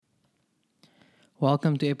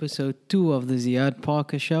Welcome to episode 2 of the Ziad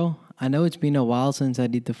Parker Show. I know it's been a while since I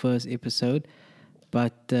did the first episode,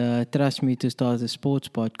 but trust me to start a sports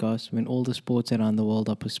podcast when all the sports around the world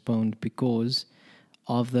are postponed because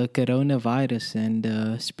of the coronavirus.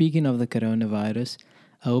 And speaking of the coronavirus,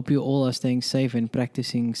 I hope you all are staying safe and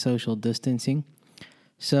practicing social distancing.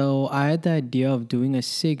 So I had the idea of doing a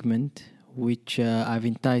segment which I've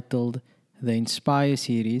entitled the Inspire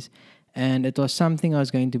series, and it was something I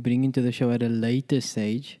was going to bring into the show at a later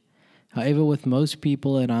stage. However, with most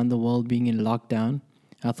people around the world being in lockdown,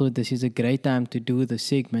 I thought this is a great time to do the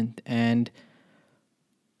segment. And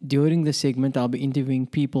during the segment, I'll be interviewing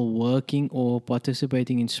people working or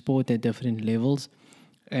participating in sport at different levels.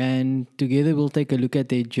 And together, we'll take a look at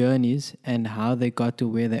their journeys and how they got to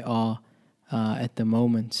where they are at the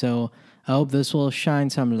moment. So I hope this will shine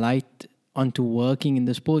some light onto working in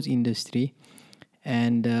the sports industry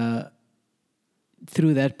and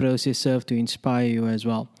through that process serve to inspire you as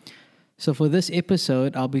well. So for this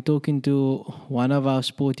episode, I'll be talking to one of our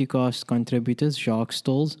Sportycast contributors, Jacques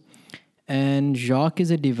Stolz. And Jacques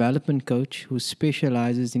is a development coach who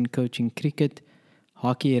specializes in coaching cricket,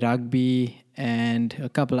 hockey, rugby, and a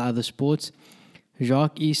couple other sports.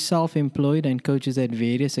 Jacques is self-employed and coaches at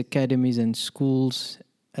various academies and schools,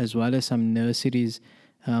 as well as some nurseries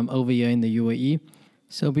over here in the UAE.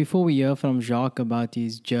 So before we hear from Jacques about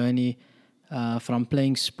his journey from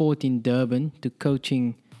playing sport in Durban to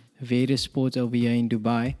coaching various sports over here in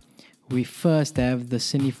Dubai, we first have the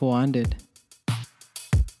Cine 400.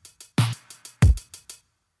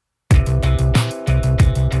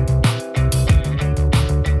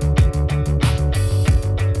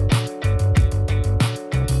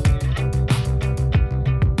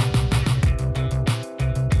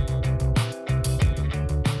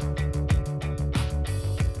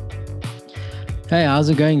 Hey, how's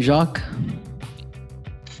it going, Jacques?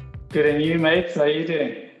 Good, and you, mate? How you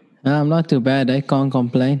doing? I'm not too bad. I can't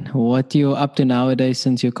complain. What you up to nowadays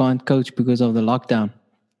since you can't coach because of the lockdown?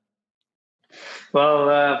 Well,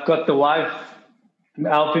 I've got the wife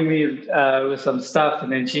helping me with some stuff,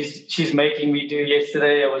 and then she's making me do.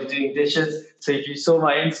 Yesterday, I was doing dishes. So if you saw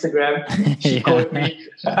my Instagram, she caught me.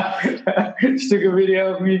 She took a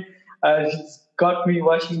video of me. She's got me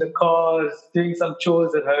washing the cars, doing some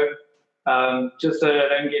chores at home, just so I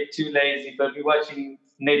don't get too lazy. But we're watching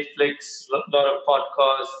Netflix, a lot of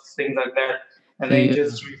podcasts, things like that, and then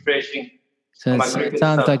just refreshing. So it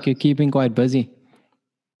sounds like you're keeping quite busy.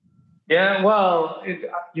 Yeah, well,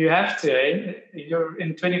 you have to. You're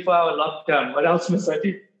in 24-hour lockdown. What else must I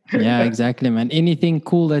do? Yeah, exactly, man. Anything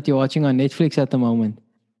cool that you're watching on Netflix at the moment?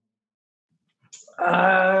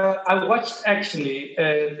 I watched actually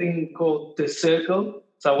a thing called The Circle.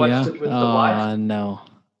 So I watched it with the wife. Oh, no.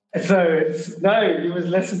 So you must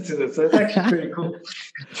listen to this. So it's actually pretty cool.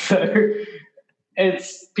 So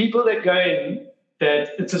it's people that go in that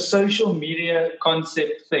it's a social media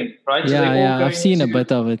concept thing, right? So I've seen a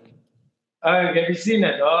bit of it. Oh, have you seen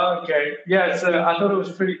it? Oh, okay. Yeah, so I thought it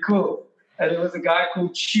was pretty cool. And it was a guy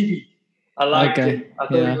called Chibi. I liked him. I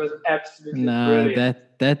thought he was absolutely brilliant.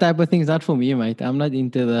 That type of thing is not for me, mate. I'm not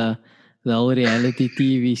into the whole reality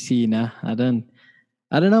TV scene.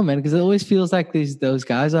 I don't know, man, because it always feels like those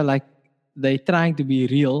guys are like, they're trying to be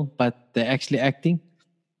real, but they're actually acting.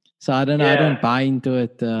 So I don't know. I don't buy into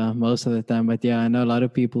it most of the time. But yeah, I know a lot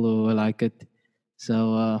of people who like it.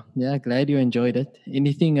 So glad you enjoyed it.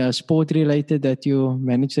 Anything sport related that you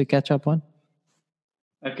managed to catch up on?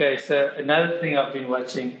 Okay, so another thing I've been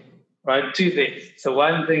watching, right? Two things. So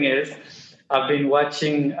one thing is I've been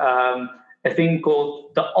watching a thing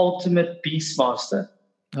called The Ultimate Beastmaster.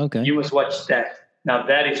 Okay. You must watch that. Now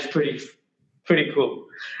that is pretty cool.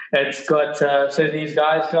 It's got so these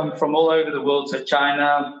guys come from all over the world, so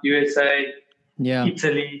China, USA,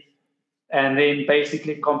 Italy, and then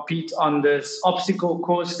basically compete on this obstacle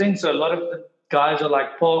course thing. So a lot of the guys are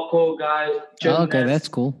like parkour guys. Okay, that's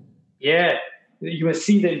cool. Yeah, you must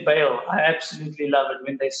see them bail. I absolutely love it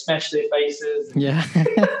when they smash their faces. Yeah.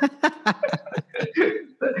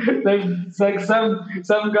 It's like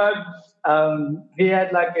some guy. He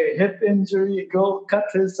had like a hip injury. A girl cut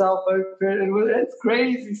herself open. It's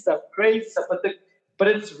crazy stuff. But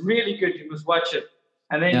it's really good. You must watch it.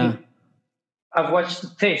 And then I've watched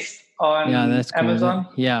The Test on that's cool, Amazon.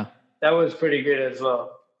 man. Yeah, that was pretty good as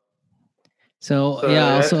well. So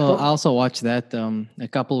I also watched that a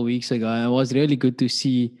couple of weeks ago. It was really good to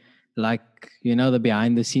see, like, the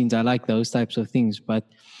behind the scenes. I like those types of things. But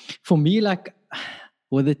for me, like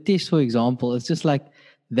with The Test, for example, it's just like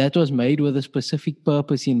that was made with a specific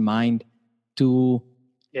purpose in mind to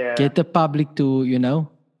get the public to,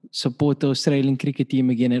 support the Australian cricket team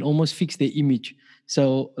again and almost fix their image.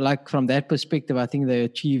 So, like from that perspective, I think they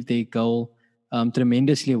achieved their goal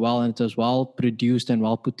tremendously well, and it was well produced and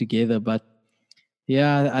well put together. But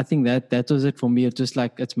yeah, I think that was it for me. It's just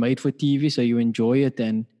like it's made for TV, so you enjoy it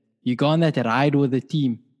and you go on that ride with the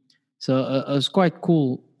team. So it was quite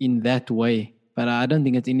cool in that way. But I don't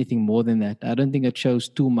think it's anything more than that. I don't think it shows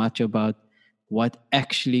too much about what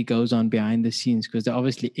actually goes on behind the scenes because they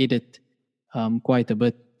obviously edit quite a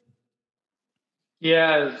bit.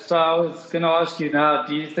 Yeah, so I was going to ask you now,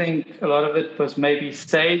 do you think a lot of it was maybe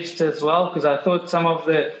staged as well? Because I thought some of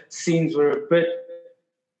the scenes were a bit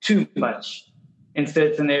too much in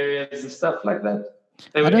certain areas and stuff like that.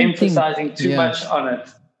 They I were don't think, emphasizing too yeah, much on it.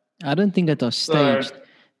 I don't think it was So, staged,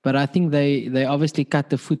 but I think they obviously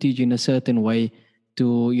cut the footage in a certain way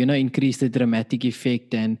to increase the dramatic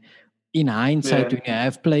effect. And in hindsight, yeah, when you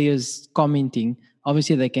have players commenting,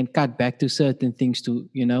 obviously they can cut back to certain things to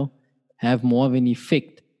have more of an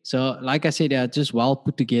effect. So, like I said, they're just well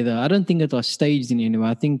put together. I don't think it was staged in any way.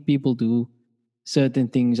 I think people do certain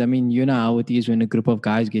things. I mean, you know how it is when a group of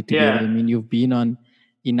guys get together. I yeah, mean, you've been on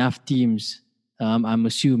enough teams. I'm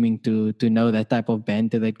assuming to know that type of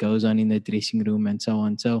banter that goes on in the dressing room and so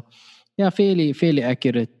on. So, yeah, fairly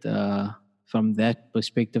accurate from that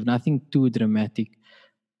perspective. Nothing too dramatic,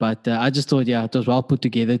 but I just thought, yeah, it was well put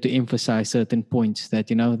together to emphasize certain points that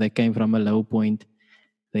they came from a low point.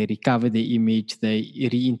 They recovered the image. They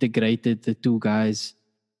reintegrated the two guys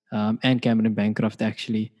and Cameron Bancroft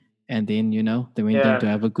actually. And then, they went on to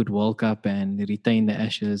yeah. have a good World Cup and retain the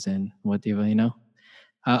Ashes and whatever.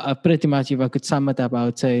 Pretty much, if I could sum it up, I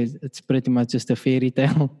would say it's pretty much just a fairy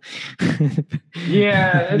tale.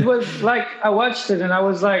 Yeah, it was like I watched it and I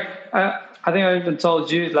was like, I think I even told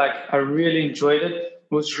you, like, I really enjoyed it.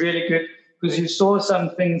 It was really good because you saw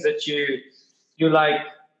some things that you like.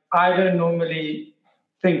 I don't normally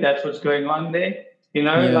think that's what's going on there,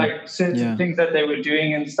 Yeah, like certain yeah, things that they were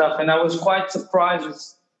doing and stuff. And I was quite surprised with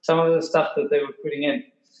some of the stuff that they were putting in.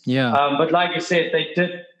 yeah. But like you said, they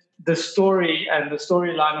did the story and the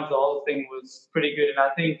storyline of the whole thing was pretty good. And I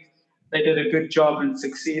think they did a good job and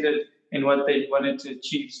succeeded in what they wanted to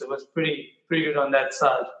achieve. So it was pretty good on that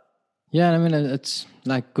side. Yeah, I mean, it's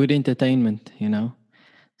like good entertainment.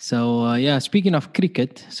 So, yeah, speaking of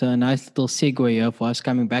cricket, so a nice little segue here for us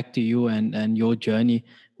coming back to you and your journey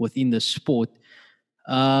within the sport.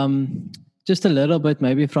 Just a little bit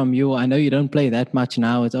maybe from you. I know you don't play that much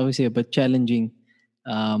now. It's obviously a bit challenging.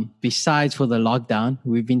 Besides for the lockdown,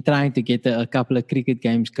 we've been trying to get a couple of cricket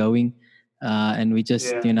games going, and we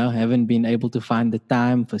just Yeah. haven't been able to find the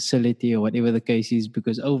time, facility, or whatever the case is.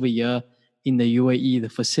 Because over here in the UAE, the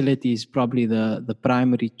facility is probably the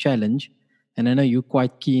primary challenge. And I know you're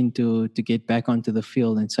quite keen to get back onto the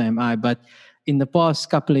field, and so am I. But in the past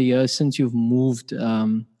couple of years since you've moved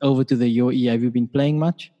over to the UAE, have you been playing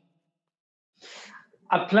much?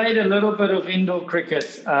 I played a little bit of indoor cricket.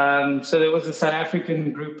 So there was a South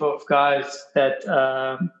African group of guys that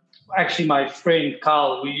actually my friend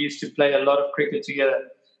Carl, we used to play a lot of cricket together.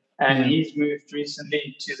 And Yeah, he's moved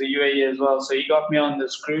recently to the UAE as well. So he got me on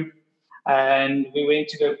this group and we went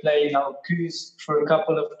to go play in Al Quoz for a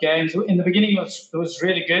couple of games. In the beginning, it was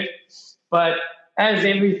really good. But as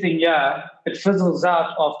everything, yeah, it fizzles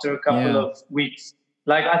out after a couple yeah, of weeks.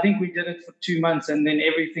 Like I think we did it for 2 months and then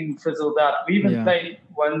everything fizzled out. We even yeah, played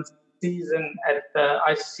one season at the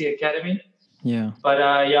ICC Academy, yeah, but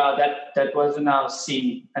yeah, that wasn't our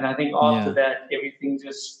scene. And I think after yeah, that, everything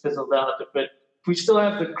just fizzled out a bit. We still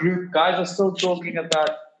have the group. Guys are still talking about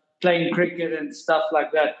playing cricket and stuff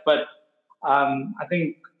like that. But I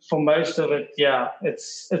think for most of it, yeah,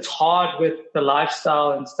 it's hard with the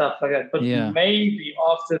lifestyle and stuff like that. But yeah, maybe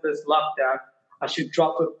after this lockdown, I should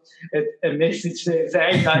drop a message there and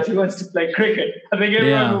say, hey guys, who wants to play cricket? I think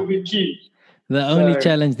everyone yeah. will be keen. The only So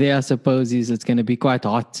challenge there, I suppose, is it's going to be quite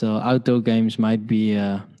hot. So outdoor games might be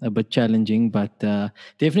a bit challenging, but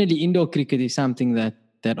definitely indoor cricket is something that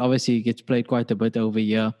obviously gets played quite a bit over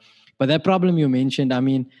here. But that problem you mentioned, I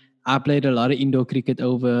mean, I played a lot of indoor cricket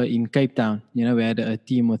over in Cape Town. We had a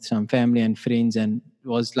team with some family and friends, and it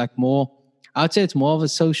was like more. I'd say it's more of a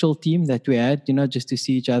social team that we had. Just to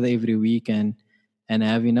see each other every week and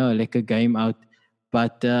have like a game out.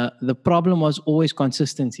 But the problem was always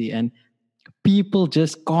consistency and people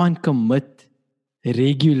just can't commit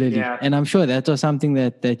regularly. yeah, And I'm sure that was something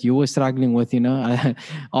that you were struggling with,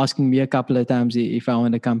 asking me a couple of times if I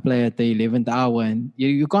want to come play at the 11th hour. And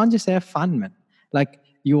you can't just have fun, man. Like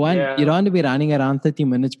you don't yeah. want to be running around 30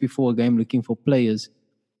 minutes before a game looking for players.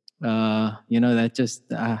 That just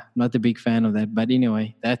not a big fan of that. But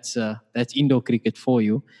anyway, that's indoor cricket for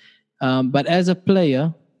you. But as a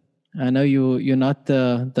player, I know you're not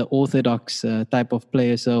the orthodox type of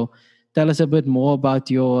player. So tell us a bit more about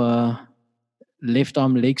your left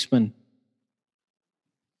arm leg spin.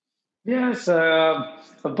 Yeah, so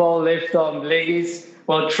a ball left arm leggies.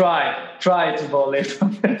 Well, try to ball left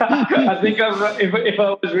arm. I think if I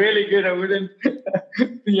was really good, I wouldn't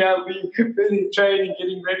be busy training,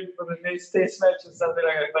 getting ready for the next test match or something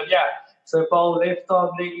like that. But yeah, so ball left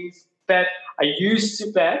arm leggies. Bat. I used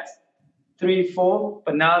to bat 3, 4,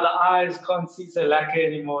 but now the eyes can't see so lacquer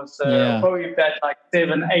anymore. So I'll probably bat like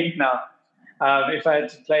 7, 8 now if I had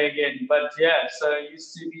to play again. But yeah, so I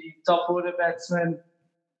used to be top order batsman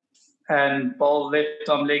and ball left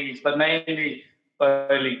arm leggies, but mainly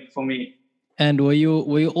bowling for me. And were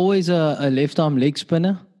you always a left arm leg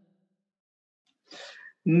spinner?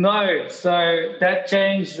 No, so that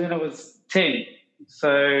changed when I was 10.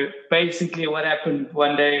 So basically what happened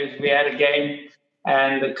one day is we had a game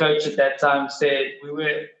and the coach at that time said we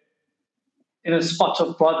were in a spot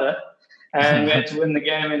of bother and we had to win the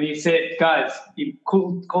game. And he said, guys, he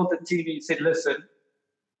called the team. He said, listen,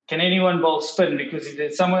 can anyone bowl spin? Because if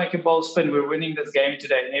there's someone that can bowl spin, we're winning this game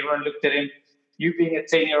today. And everyone looked at him, you being a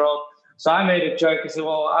 10-year-old. So I made a joke. I said,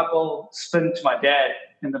 well, I bowl spin to my dad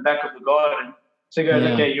in the back of the garden. So he goes,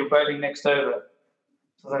 okay, you're bowling next over.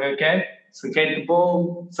 So I was like, okay. So we get the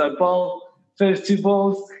ball. So I bowl, first 2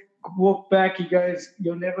 balls, walk back. He goes,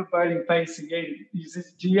 you're never bowling pace again. He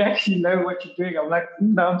says, do you actually know what you're doing? I'm like,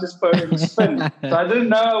 no, I'm just bowling spin. So I didn't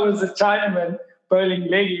know I was a Chinaman bowling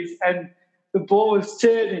leggies. And the ball was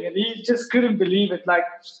turning and he just couldn't believe it. Like,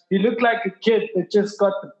 he looked like a kid that just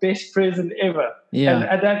got the best present ever. Yeah. And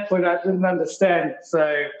at that point, I didn't understand.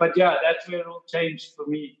 So, but yeah, that's where it all changed for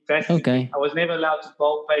me. Okay. I was never allowed to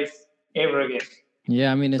bowl pace ever again.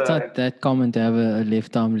 Yeah, I mean, it's not that common to have a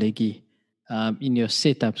left arm leggy in your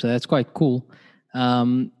setup. So that's quite cool.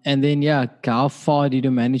 And then, how far did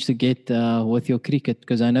you manage to get with your cricket?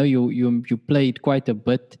 Because I know you played quite a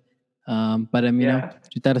bit. But I mean,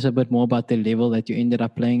 tell us a bit more about the level that you ended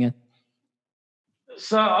up playing at.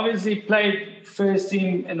 So obviously played first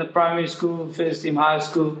team in the primary school, first team high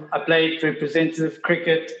school. I played representative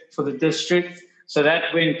cricket for the district. So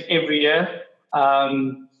that went every year.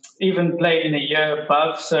 Even played in a year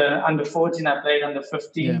above. So under 14, I played under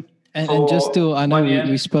 15. Yeah. And just to, I know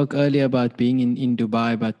we spoke earlier about being in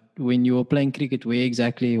Dubai, but when you were playing cricket, where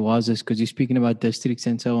exactly was this? Because you're speaking about districts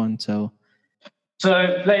and so on. So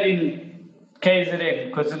I played in KZN,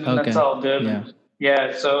 because in Natal, Durban.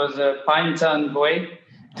 Yeah, so I was a Pinetown boy.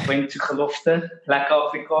 Went to Gelofte, like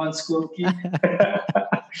Afrikaans school.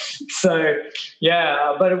 So,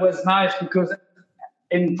 but it was nice because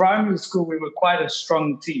in primary school, we were quite a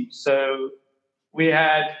strong team. So we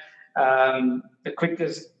had the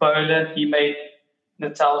quickest bowler. He made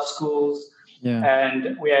Natal schools. Yeah.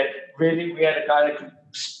 And we had a guy that could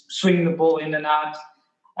swing the ball in and out.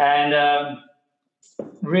 And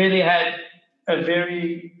really had a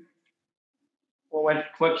very, what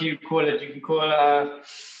can you call it? You can call it,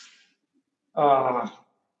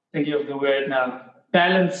 thinking of the word now,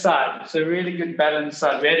 balanced side. So really good balanced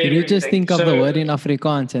side. Did you just think of the word in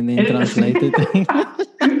Afrikaans and then translate it?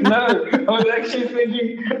 No, I was actually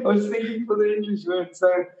thinking for the English word.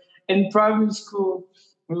 So in primary school,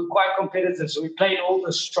 we were quite competitive. So we played all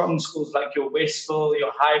the strong schools like your Westville,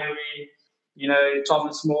 your Highbury,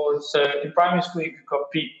 Thomas More. So in primary school, you could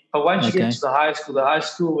compete. But once you get to the high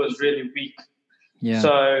school was really weak. Yeah.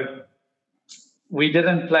 So we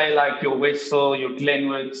didn't play like your Westville, your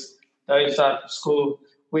Glenwoods, those type of school.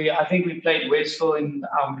 I think we played Westville in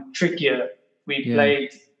our matric year. We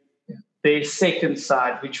played their second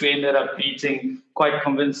side, which we ended up beating quite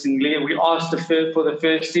convincingly. We asked for the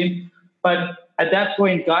first team. But at that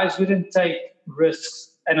point, guys wouldn't take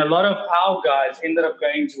risks. And a lot of our guys ended up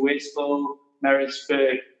going to Westville,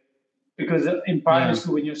 Maritzburg, because in primary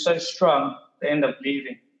school, when you're so strong, they end up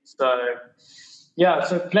leaving. So,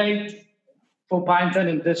 so played for Pinetown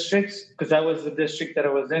in districts, because that was the district that I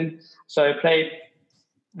was in. So I played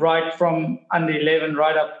right from under 11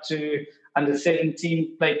 right up to under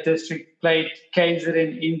 17, played district, played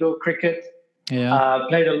KZN indoor cricket,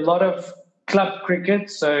 played a lot of club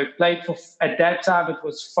cricket. So played at that time, it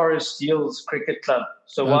was Forest Hills Cricket Club.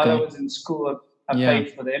 So while I was in school, I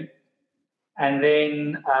played for them. And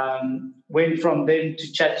then went from them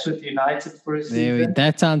to Chatsworth United for a season.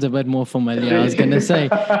 That sounds a bit more familiar. I was going to say,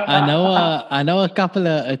 I know a couple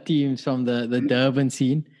of teams from the Durban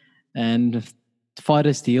scene, and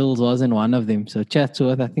Forest Hills wasn't one of them. So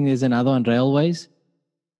Chatsworth, I think there's another one, Railways.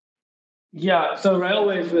 Yeah, so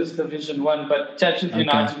Railways was Division 1, but Chatsworth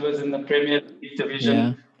United was in the Premier League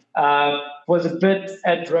division. Yeah. Was a bit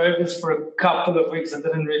at Rovers for a couple of weeks. I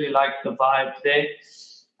didn't really like the vibe there.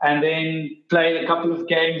 And then played a couple of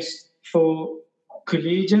games for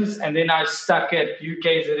collegians, and then I stuck at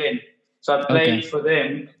UKZN. So I played for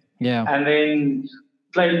them, and then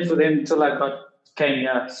played for them till I came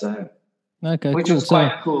here. So, which was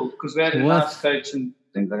quite cool because we had a nice coach and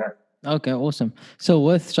things like that. Okay, awesome.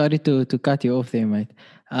 So sorry to cut you off there, mate.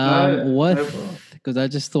 Because I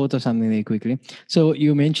just thought of something there quickly. So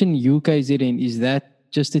you mentioned UKZN. Is that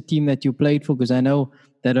just a team that you played for? Because I know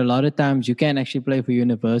that a lot of times you can actually play for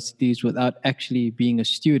universities without actually being a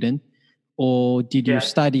student. Or did you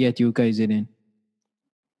study at UKZN?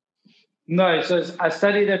 No, so I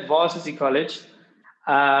studied at Varsity College,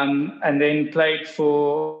 and then played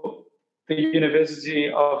for the University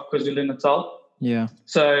of KwaZulu-Natal. Yeah.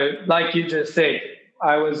 So, like you just said,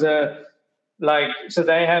 I was so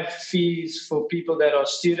they have fees for people that are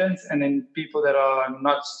students and then people that are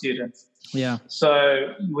not students. Yeah.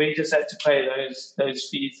 So we just had to pay those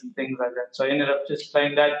fees and things like that. So I ended up just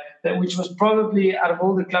playing that which was probably, out of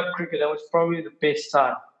all the club cricket, that was probably the best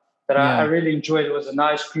time that I really enjoyed. It was a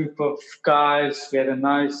nice group of guys. We had a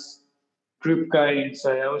nice group going.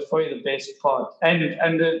 So that was probably the best part. And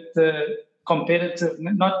the competitive,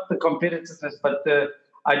 not the competitiveness, but the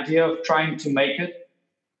idea of trying to make it,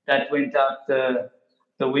 that went out the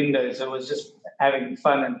window. So it was just having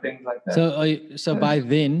fun and things like that. So by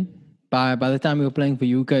then, by the time you were playing for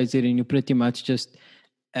UKZN, you pretty much just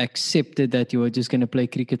accepted that you were just going to play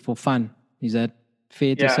cricket for fun. Is that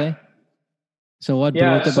fair to say? So what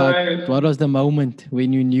what was the moment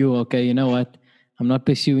when you knew, okay, you know what, I'm not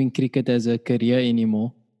pursuing cricket as a career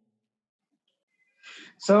anymore?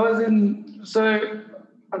 So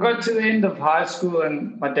I got to the end of high school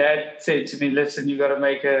and my dad said to me, listen, you got to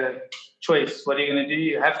make a choice. What are you going to do?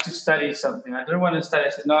 You have to study something. I didn't want to study. I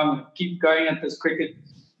said, no, I'm going to keep going at this cricket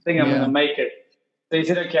thing. I'm going to make it. So he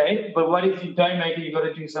said, okay, but what if you don't make it? You got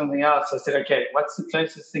to do something else. I said, okay, what's the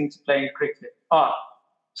closest thing to playing cricket?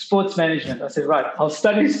 Sports management. I said, right, I'll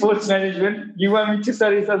study sports management. You want me to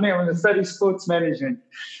study something? I'm going to study sports management.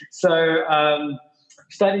 So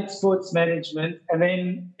studied sports management. And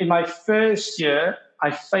then in my first year,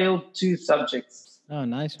 I failed 2 subjects. Oh,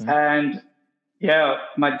 nice, man. And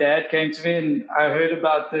my dad came to me and I heard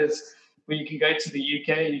about this where you can go to the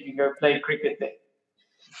UK and you can go play cricket there.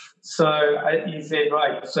 So he said,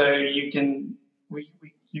 right, so you can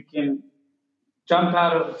jump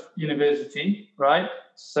out of university, right?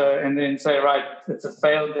 So, and then say, right, it's a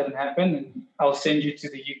fail, didn't happen, and I'll send you to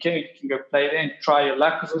the UK. You can go play there and try your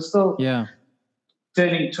luck, because we're still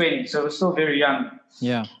turning 20, so we're still very young.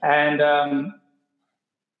 Yeah. And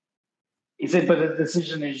he said, but the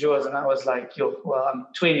decision is yours. And I was like, well, I'm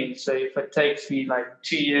 20, so if it takes me like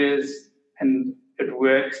 2 years and it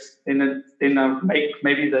works, then I'll make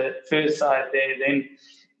maybe the first side there. Then,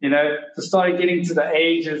 to start getting to the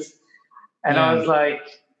ages. And I was like,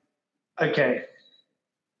 okay,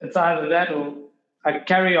 it's either that or I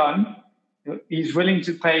carry on. He's willing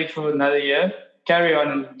to pay for another year. Carry on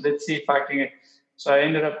and let's see if I can. So I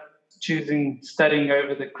ended up choosing studying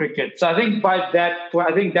over the cricket. So I think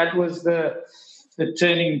that was the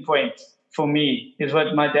turning point for me, is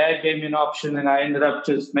what my dad gave me an option and I ended up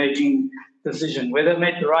just making the decision. Whether I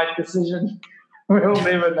made the right decision, we'll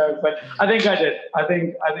never know. But I think I did. I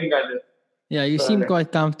think I did. Yeah, you seem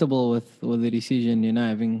quite comfortable with the decision,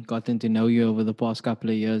 having gotten to know you over the past couple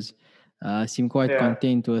of years. Seem quite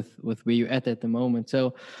content with where you're at the moment.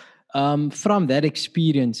 So from that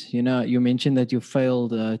experience, you mentioned that you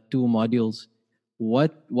failed 2 modules.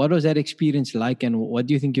 What was that experience like, and what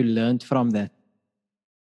do you think you learned from that?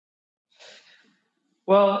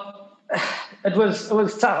 Well, it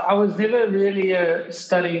was tough. I was never really a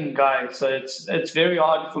studying guy, so it's very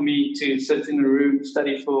hard for me to sit in a room,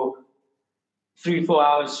 study for 3-4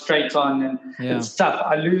 hours straight on, and it's tough.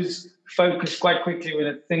 I lose focus quite quickly when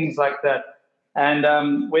it's things like that.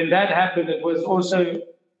 And when that happened, it was also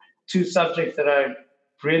 2 subjects that I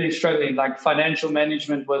really struggled in, like financial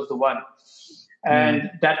management was the one. And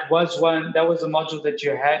that was a module that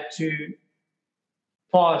you had to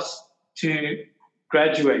pass to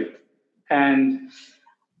graduate. And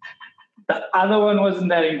the other one wasn't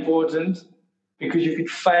that important because you could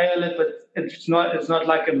fail it, but it's not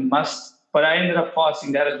like a must. But I ended up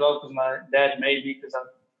passing that as well because my dad made me, because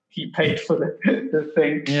he paid for the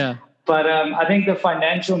thing. Yeah. But I think the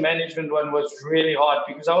financial management one was really hard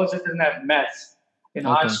because I also didn't have maths in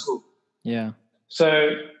high school. Yeah.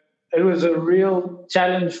 So it was a real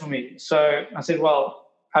challenge for me. So I said,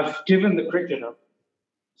 well, I've given the cricket up.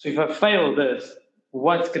 So if I fail this,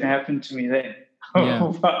 what's going to happen to me then? Yeah.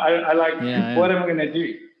 What am I going to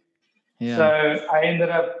do? Yeah. So I ended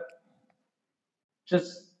up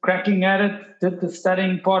just cracking at it, did the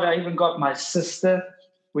studying part. I even got my sister,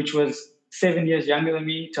 which was 7 years younger than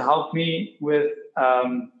me, to help me with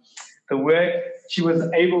the work. She was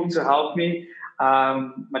able to help me.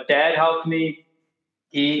 My dad helped me.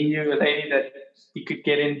 He knew a lady that he could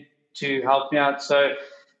get in to help me out. So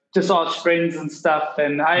just asked friends and stuff,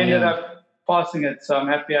 and I ended up passing it. So I'm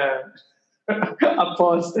happy I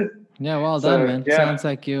passed it. Yeah, well done, man. Yeah. Sounds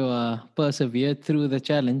like you persevered through the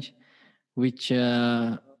challenge, which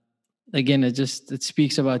again, it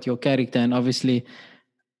speaks about your character. And obviously,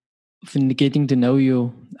 from getting to know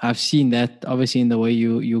you, I've seen that obviously in the way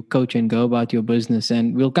you coach and go about your business.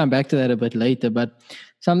 And we'll come back to that a bit later. But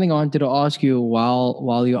something I wanted to ask you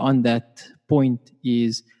while you're on that point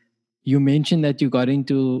is, you mentioned that you got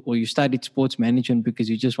into, or you studied sports management because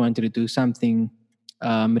you just wanted to do something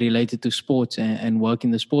related to sports and work in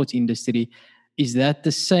the sports industry. Is that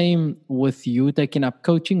the same with you taking up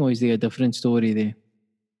coaching, or is there a different story there?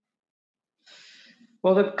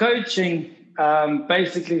 Well, the coaching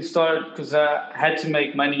basically started because I had to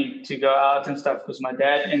make money to go out and stuff, because my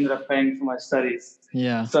dad ended up paying for my studies.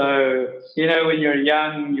 Yeah. So, when you're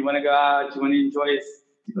young, you want to go out, you want to enjoy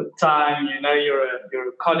the time, you're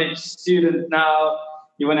a college student now,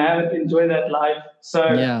 you want to enjoy that life.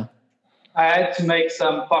 So yeah. I had to make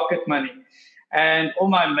some pocket money, and all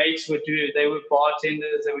my mates they were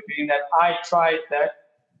bartenders, they were doing that. I tried that,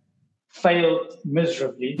 failed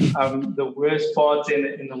miserably. I'm the worst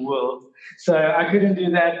bartender in the world, so I couldn't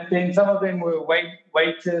do that. Then some of them were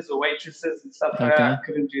waiters or waitresses and stuff like that. I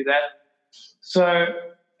couldn't do that. So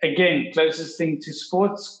again, closest thing to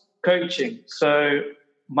sports, coaching. So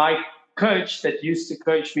my coach that used to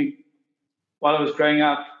coach me while I was growing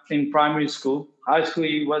up in primary school, high school,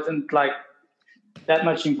 he wasn't like that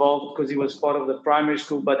much involved because he was part of the primary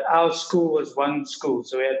school, but our school was one school.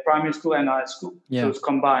 So we had primary school and high school. Yeah. So it was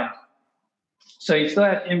combined. So he still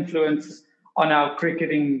had influence on our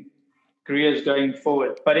cricketing careers going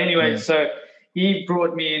forward. But anyway, so he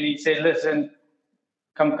brought me in, he said, listen,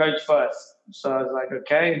 come coach for us. So I was like,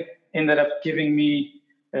 okay. Ended up giving me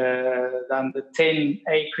the under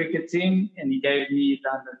 10A cricket team, and he gave me the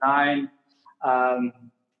under 9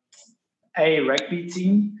 A rugby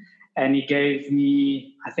team, and he gave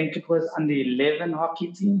me, I think it was under 11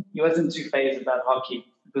 hockey team. He wasn't too phased about hockey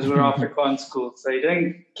because we're Afrikaans school, so he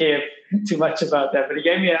didn't care too much about that. But he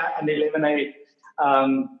gave me an under 11A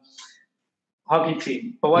hockey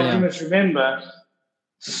team. But what you must remember,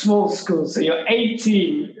 it's a small school, so you're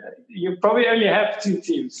 18. You probably only have 2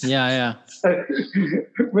 teams. Yeah. So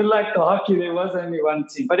with like the hockey, there was only 1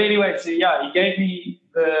 team. But anyway, so he gave me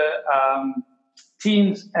the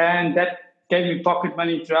teams, and that gave me pocket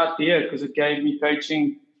money throughout the year because it gave me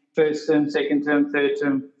coaching first term, second term, third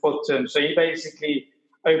term, fourth term. So he basically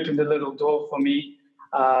opened a little door for me.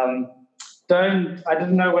 I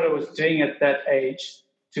didn't know what I was doing at that age,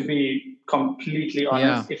 to be completely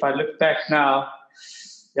honest. Yeah. If I look back now,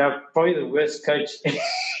 probably the worst coach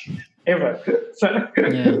ever.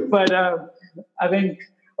 But I think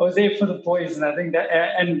I was there for the boys, and I think that,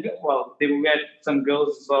 we had some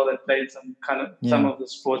girls as well that played some of the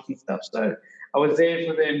sports and stuff. So I was there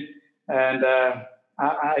for them, and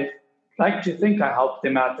I like to think I helped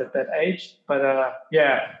them out at that age. But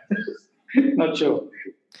not sure.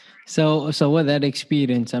 So with that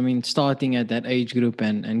experience, I mean, starting at that age group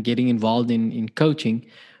and getting involved in coaching,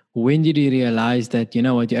 when did you realize that,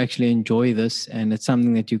 you actually enjoy this and it's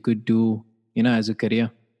something that you could do, as a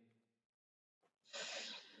career?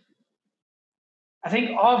 I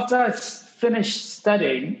think after I finished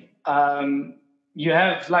studying, you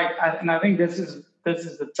have and I think this is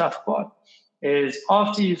the tough part, is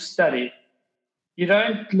after you've studied, you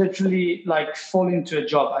don't literally fall into a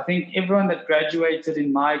job. I think everyone that graduated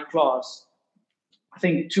in my class, I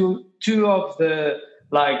think two of the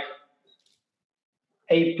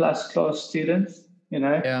A+ class students, they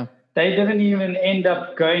didn't even end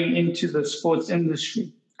up going into the sports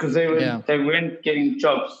industry because they weren't getting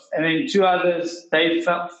jobs. And then 2 others, they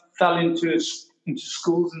fell into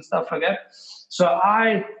schools and stuff like that. So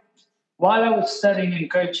while I was studying and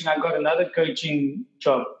coaching, I got another coaching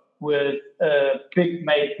job with a big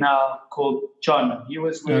mate now called John. He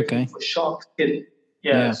was working for Sharks Kids.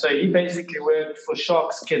 Yeah, so he basically worked for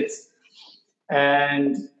Sharks Kids.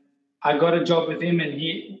 And I got a job with him, and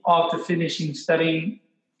after finishing studying,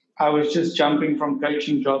 I was just jumping from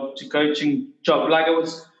coaching job to coaching job. I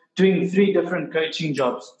was doing 3 different coaching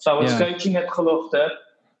jobs. So I was coaching at Gelofte,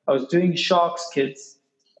 I was doing Sharks Kids,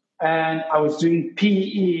 and I was doing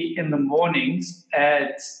PE in the mornings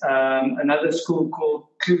at another school called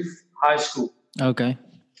Kloof High School. Okay.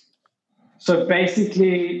 So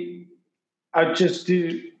basically, I'd just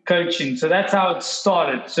do coaching. So that's how it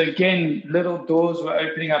started. So again, little doors were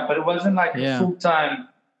opening up, but it wasn't a full-time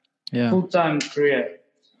career.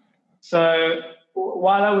 So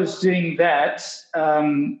while I was doing that,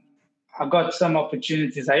 I got some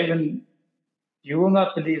opportunities. You will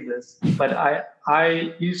not believe this, but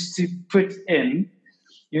I used to put in,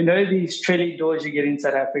 these trellis doors you get in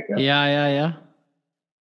South Africa? Yeah.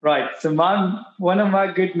 Right. So one of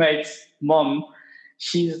my good mates, mom,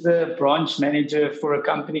 she's the branch manager for a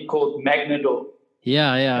company called Magnador.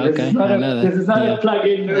 Yeah. This Okay. This is not a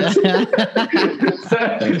plug-in. It's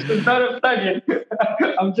not a plug-in.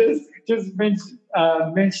 I'm just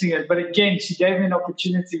mentioning it. But again, she gave me an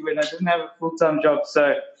opportunity when I didn't have a full-time job.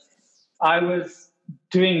 So I was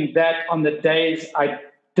doing that on the days I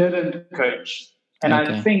didn't coach. And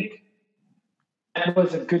I think that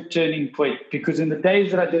was a good turning point, because in the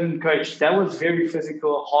days that I didn't coach, that was very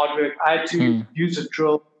physical, hard work. I had to use a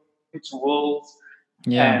drill, its walls,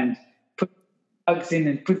 and put plugs in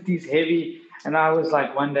and put these heavy. And I was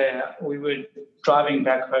like, one day we were driving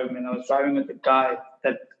back home, and I was driving with the guy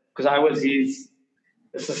because I was his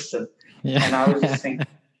assistant. Yeah. And I was just thinking,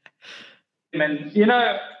 and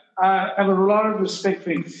I have a lot of respect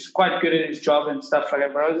for him. He's quite good at his job and stuff like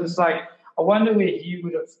that. But I was just like, I wonder where he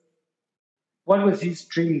would have. What was his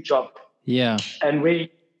dream job? Yeah. And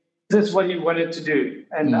this is what he wanted to do.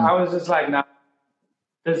 And I was just like, no,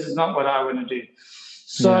 this is not what I want to do.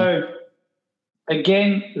 So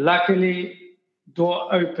again, luckily,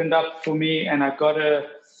 door opened up for me, and I got a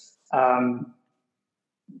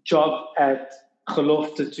job at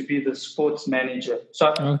Gelofte to be the sports manager.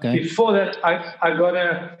 So before that, I got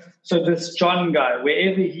this John guy,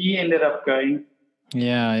 wherever he ended up going,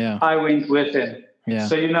 I went with him. Yeah.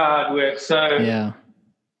 So you know how it works. So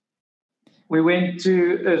we went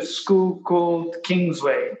to a school called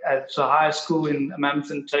Kingsway. It's a high school in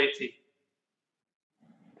Mampton Toti.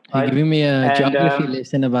 You're giving me a geography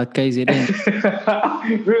lesson about KZN.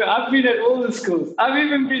 I've been at all the schools. I've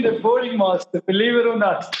even been a boarding master, believe it or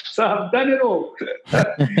not. So I've done it all.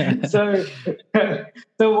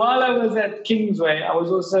 So while I was at Kingsway, I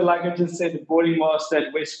was also, like I just said, the boarding master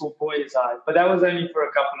at Westport Boys High. But that was only for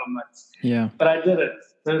a couple of months. Yeah. But I did it.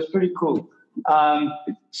 So it was pretty cool.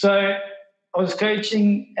 So I was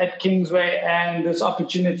coaching at Kingsway, and this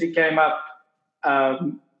opportunity came up.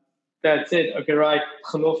 That said, okay, right,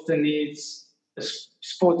 Gelofte needs a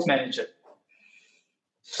sports manager.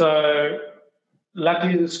 So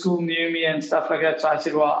luckily the school knew me and stuff like that. So I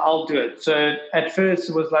said, well, I'll do it. So at first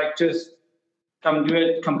it was like, just come do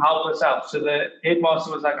it, come help us out. So the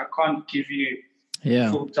headmaster was like, I can't give you a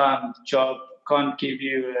full-time job, can't give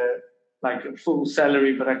you a full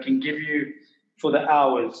salary, but I can give you for the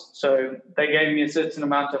hours. So they gave me a certain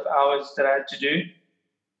amount of hours that I had to do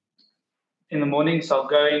in the morning. So I'll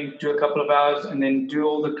go and do a couple of hours and then do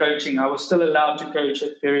all the coaching. I was still allowed to coach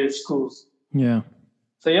at various schools. Yeah.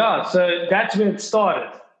 So that's where it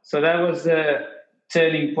started. So that was the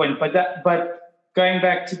turning point. But going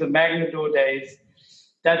back to the Magnador days,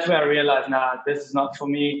 that's where I realized, this is not for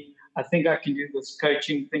me. I think I can do this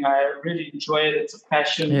coaching thing. I really enjoy it. It's a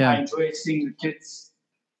passion. Yeah. I enjoy seeing the kids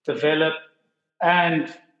develop,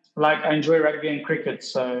 and I enjoy rugby and cricket.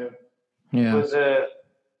 So it was a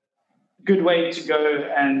good way to go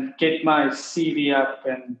and get my CV up,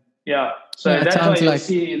 and so that's why you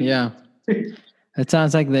see. It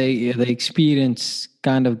sounds like the experience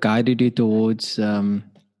kind of guided you towards a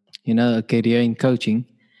career in coaching.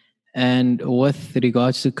 And with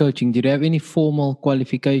regards to coaching, did you have any formal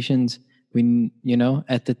qualifications when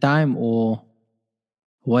at the time, or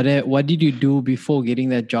what did you do before getting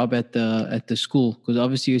that job at the school? Because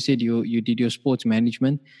obviously you said you did your sports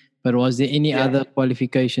management, but was there any other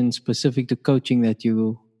qualifications specific to coaching that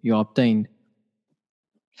you obtained?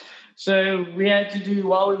 So we had to do,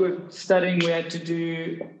 while we were studying, we had to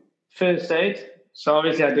do first aid. So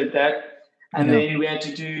obviously I did that. And then we had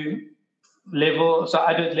to do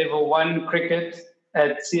I did level 1 cricket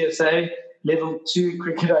at CSA. Level 2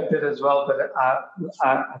 cricket I did as well, but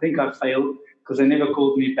I think I failed because they never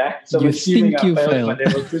called me back. So I'm assuming I failed my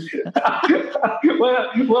level 2.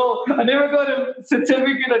 well, I never got a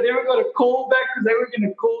certificate. I never got a call back because they were going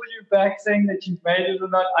to call you back saying that you made it or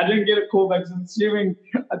not. I didn't get a call back, so I'm assuming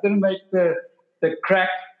I didn't make the crack,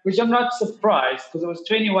 which I'm not surprised because I was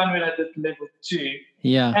 21 when I did level 2.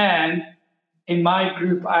 Yeah. And in my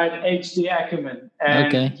group, I had HD Ackerman,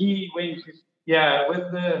 and he went,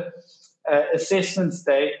 with the assessments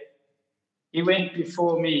day, he went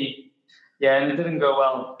before me. Yeah, and it didn't go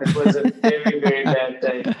well. It was a very, very bad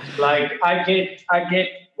day. I get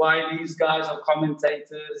why these guys are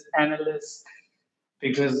commentators, analysts,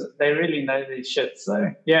 because they really know their shit.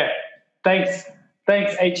 So, thanks,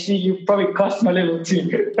 HD. You probably cost my level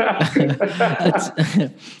 2.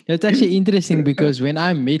 It's actually interesting because when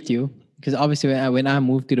I met you, because obviously when I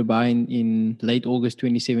moved to Dubai in late August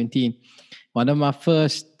 2017, one of my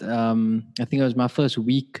first, I think it was my first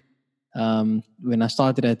week when I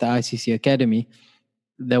started at the ICC Academy,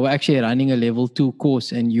 they were actually running a level 2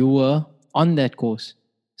 course and you were on that course.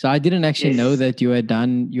 So I didn't actually know Yes. that you had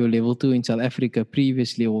done your level 2 in South Africa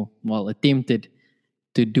previously, or well, attempted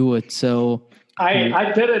to do it. So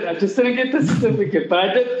I did it. I just didn't get the certificate, but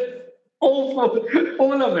I did all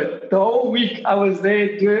of it. The whole week I was there,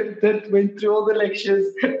 went through all the lectures,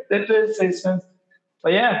 did the assessments.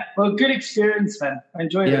 But yeah, well, good experience, man. I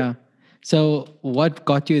enjoyed yeah. it. So what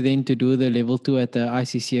got you then to do the level 2 at the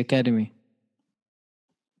ICC Academy?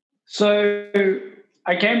 So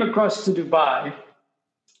I came across to Dubai,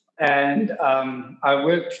 and I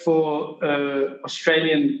worked for an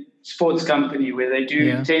Australian sports company where they do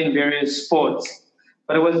Yeah. 10 various sports.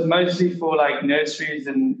 But it was mostly for like nurseries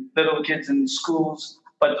and little kids in schools,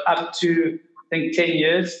 but up to, I think, 10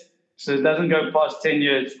 years. So it doesn't go past 10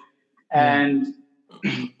 years. Yeah. And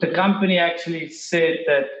the company actually said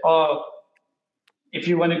that, oh, if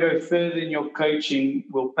you want to go further in your coaching,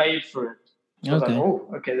 we'll pay for it. So I was like, Okay.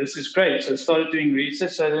 oh, okay, this is great. So I started doing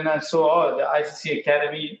research. So then I saw, oh, the ICC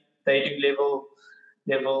Academy, they do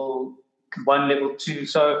level 1, level 2.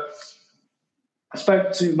 So I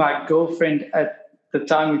spoke to my girlfriend at the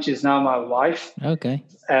time, which is now my wife. Okay.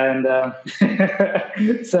 And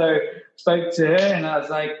so spoke to her and I was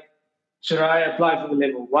like, should I apply for the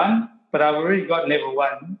level 1? But I've already got level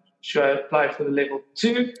 1. Should I apply for the level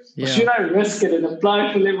 2? Yeah. Or should I risk it and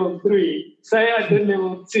apply for level 3? Say I did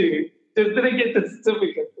level 2, just didn't get the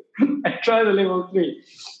certificate, and try the level 3.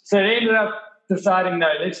 So I ended up deciding, no,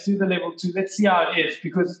 let's do the level 2. Let's see how it is,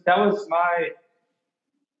 because that was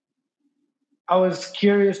I was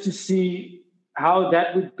curious to see how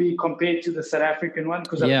that would be compared to the South African one,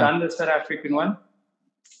 because I've done the South African one.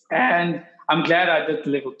 And I'm glad I did the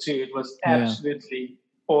level 2. It was absolutely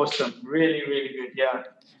awesome. Really, really good. Yeah.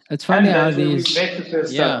 It's funny and how that's where we these, met the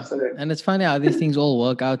first time. So and it's funny how these things all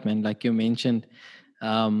work out, man. Like you mentioned,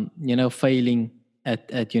 failing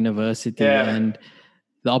at university and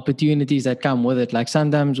the opportunities that come with it. Like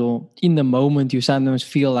sometimes, or in the moment, you sometimes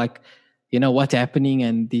feel like, what's happening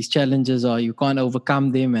and these challenges are, you can't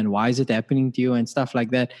overcome them and why is it happening to you and stuff like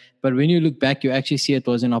that. But when you look back, you actually see it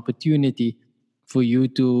was an opportunity for you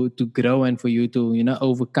to grow and for you to,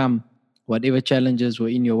 overcome whatever challenges were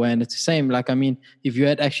in your way. And it's the same. Like, I mean, if you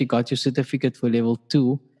had actually got your certificate for level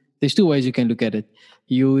 2, there's two ways you can look at it.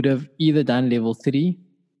 You would have either done level 3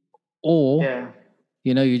 or,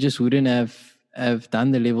 you just wouldn't have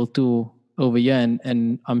done the level 2 over here.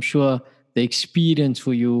 And I'm sure the experience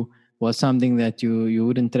for you was something that you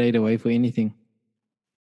wouldn't trade away for anything.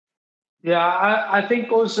 Yeah, I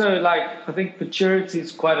think also, I think maturity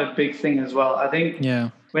is quite a big thing as well. I think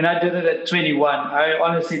when I did it at 21, I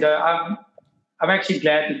honestly don't, I'm actually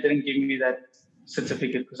glad it didn't give me that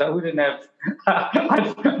certificate, because I wouldn't have,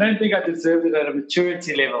 I don't think I deserved it at a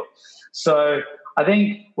maturity level. So I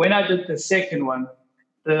think when I did the second one,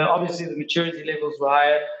 obviously the maturity levels were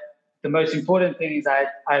higher. The most important thing is I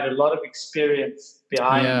had a lot of experience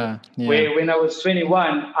behind me. Where when I was 21,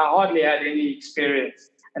 I hardly had any experience.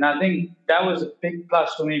 And I think that was a big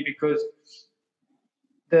plus for me, because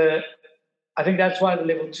I think that's why the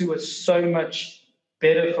level 2 was so much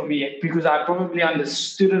better for me, because I probably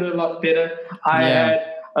understood it a lot better. I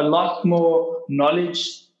had a lot more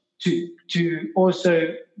knowledge to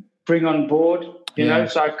also bring on board,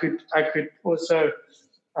 so I could also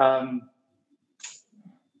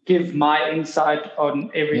give my insight on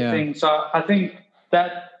everything. So I think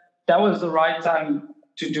that was the right time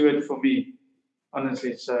to do it for me,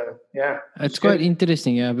 honestly. So it's quite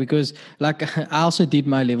interesting, because like I also did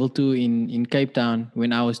my level 2 in Cape Town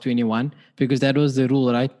when I was 21, because that was the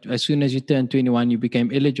rule, right? As soon as you turned 21, you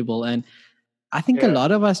became eligible. And I think a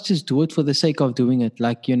lot of us just do it for the sake of doing it.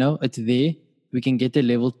 Like, it's there, we can get a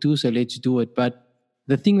level 2, so let's do it. But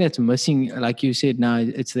the thing that's missing, like you said, now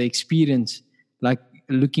it's the experience. Like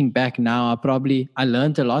looking back now, I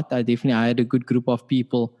learned a lot. I had a good group of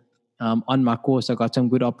people on my course. I got some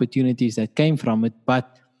good opportunities that came from it.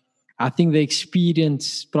 But I think the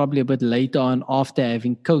experience probably a bit later on, after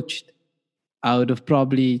having coached, I would have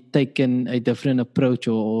probably taken a different approach,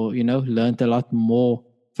 or learned a lot more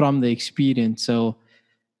from the experience. So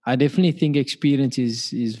I definitely think experience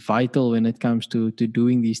is vital when it comes to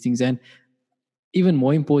doing these things. And even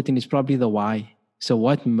more important is probably the why. So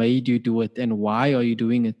what made you do it and why are you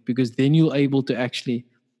doing it? Because then you're able to actually,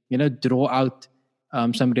 draw out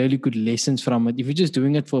some really good lessons from it. If you're just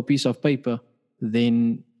doing it for a piece of paper,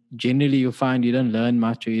 then generally you find you don't learn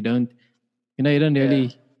much, or you don't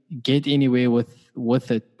really get anywhere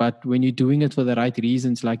with it. But when you're doing it for the right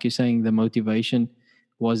reasons, like you're saying, the motivation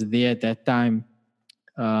was there at that time,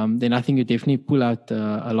 then I think you definitely pull out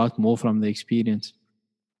a lot more from the experience.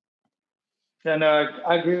 Yeah, no,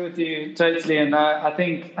 I agree with you totally, and I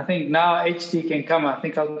think now HT can come. I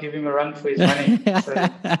think I'll give him a run for his money. So.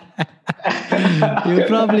 you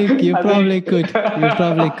probably could. You probably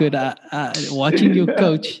I could. Watching you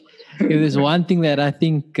coach, if there's one thing that I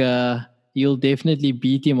think you'll definitely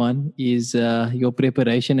beat him on is your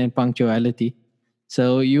preparation and punctuality.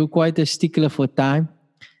 So you're quite a stickler for time.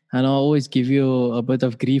 And I always give you a bit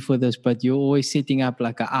of grief for this, but you're always setting up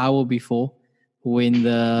like an hour before when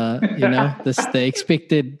the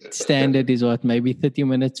expected standard is what, maybe 30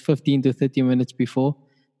 minutes, 15 to 30 minutes before.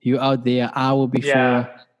 You're out there an hour before.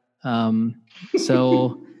 Yeah.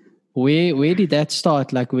 So where did that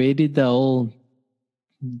start? Like, where did the whole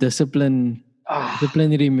disciplinary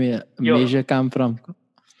measure come from?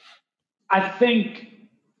 I think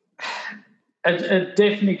it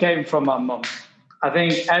definitely came from my mom. I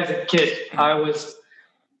think as a kid, I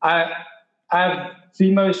have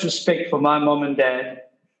the most respect for my mom and dad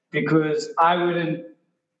because I wouldn't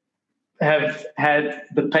have had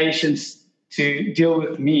the patience to deal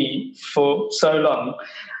with me for so long.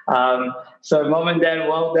 So mom and dad,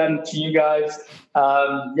 well done to you guys.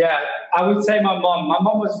 I would say my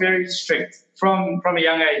mom was very strict from a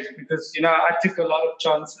young age because, I took a lot of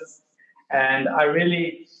chances and I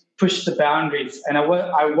really pushed the boundaries and I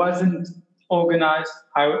wasn't organized.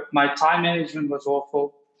 My time management was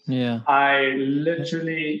awful. Yeah. I'm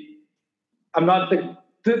not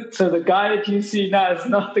so the guy that you see now is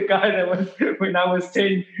not the guy that was when I was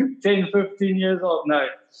 10, 15 years old. No,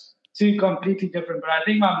 two completely different. But I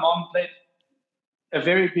think my mom played a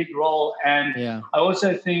very big role. And I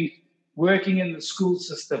also think working in the school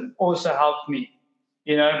system also helped me,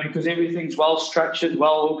 because everything's well structured,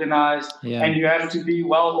 well organized, and you have to be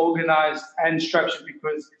well organized and structured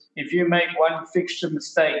because if you make one fixture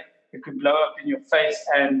mistake, it could blow up in your face.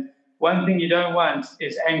 And one thing you don't want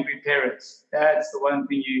is angry parents. That's the one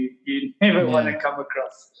thing you never want to come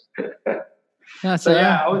across.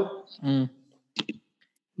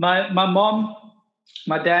 My mom,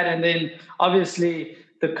 my dad, and then obviously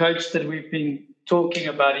the coach that we've been talking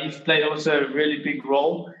about, he's played also a really big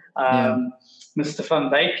role. Mr. Van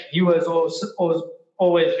Dijk, he was also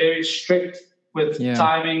always very strict with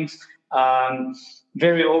timings,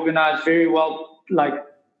 very organized, very well, like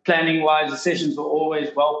planning-wise, the sessions were always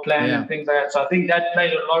well planned and things like that. So I think that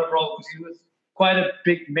played a lot of role because he was quite a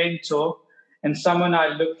big mentor and someone I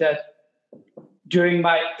looked at during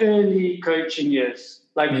my early coaching years.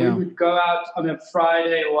 Like we would go out on a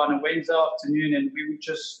Friday or on a Wednesday afternoon and we would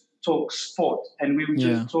just talk sport and we would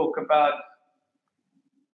just talk about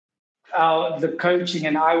the coaching,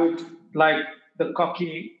 and I would, like the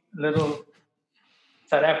cocky little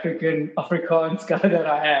South African Afrikaans guy that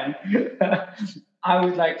I am, I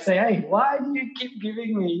would like say, hey, why do you keep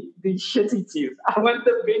giving me these shitty teams? I want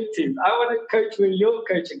the big teams. I want to coach where you're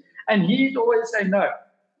coaching. And he'd always say, no,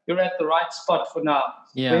 you're at the right spot for now.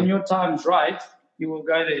 When your time's right, you will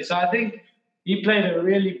go there. So I think he played a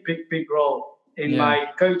really big role in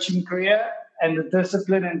my coaching career and the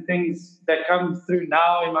discipline and things that come through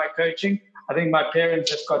now in my coaching. I think my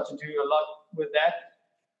parents have got to do a lot with that,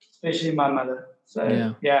 especially my mother. So,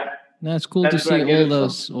 No, it's cool to see all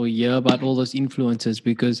those or hear about all those influences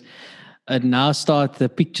because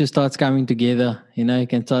the picture starts coming together. You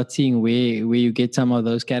can start seeing where you get some of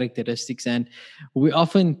those characteristics. And we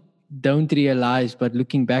often don't realize, but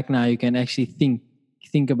looking back now, you can actually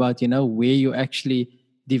think about, where you actually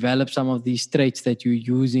develop some of these traits that you're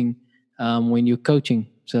using when you're coaching.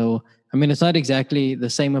 So, I mean, it's not exactly the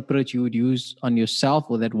same approach you would use on yourself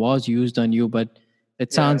or that was used on you, but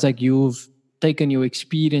it sounds like you've taken your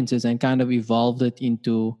experiences and kind of evolved it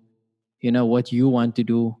into, what you want to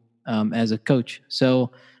do as a coach.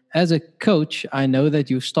 So as a coach, I know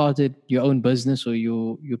that you started your own business or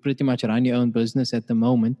you pretty much run your own business at the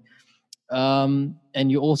moment. And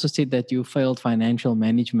you also said that you failed financial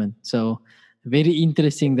management. So very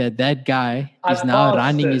interesting that guy is now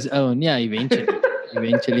running his own. Yeah,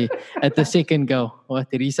 eventually at the second go.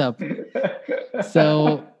 What up?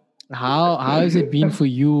 So how has it been for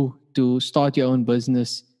you to start your own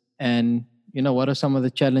business? And, what are some of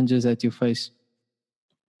the challenges that you face?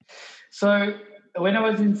 So when I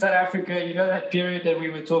was in South Africa, that period that we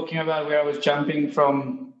were talking about where I was jumping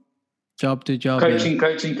from job to job, coaching.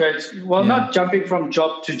 Well, not jumping from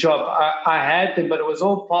job to job. I had them, but it was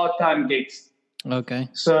all part-time gigs. Okay.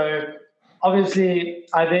 So obviously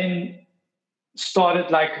I then started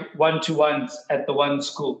like one-to-ones at the one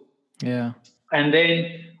school. Yeah. And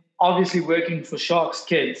then obviously working for Sharks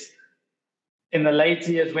Kids, in the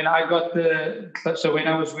later years when I got so when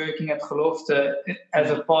I was working at Gelofte as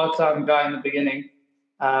a part-time guy in the beginning,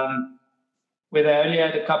 where they only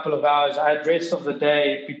had a couple of hours, I had rest of the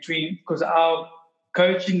day because our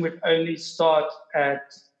coaching would only start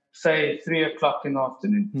at, say, 3:00 in the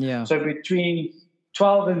afternoon. Yeah. So between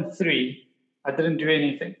 12 and 3, I didn't do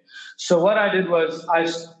anything. So what I did was I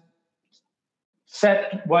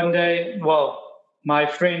sat one day, my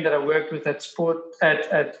friend that I worked with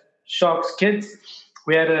at Sharks Kids,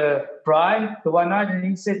 we had a braai the one night, and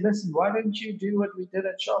he said, listen, why don't you do what we did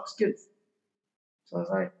at Sharks Kids? So I was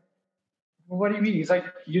like, well, what do you mean? He's like,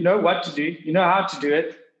 you know what to do. You know how to do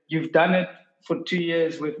it. You've done it for 2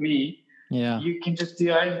 years with me. Yeah. You can just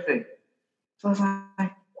do anything. So I was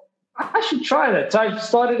like, I should try that. So I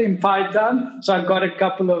started in Python. So I got a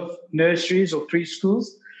couple of nurseries or preschools.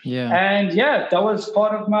 Yeah. And yeah, that was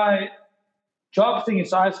part of my job thing.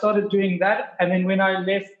 So I started doing that. And then when I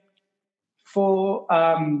left for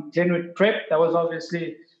Glenwood Prep, that was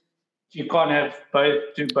obviously, you can't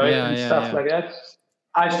do both and stuff like that.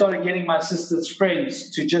 I started getting my sister's friends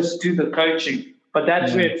to just do the coaching, but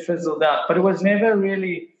that's where it fizzled out. But it was never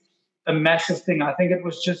really a massive thing. I think it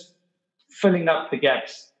was just filling up the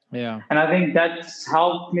gaps. Yeah. And I think that's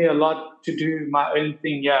helped me a lot to do my own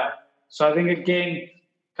thing. Yeah. So I think, again,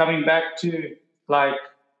 coming back to like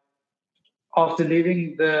after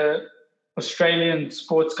leaving the Australian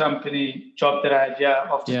sports company job that I had,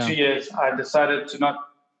 after 2 years, I decided to not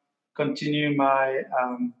continue my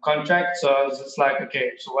contract. So I was just like,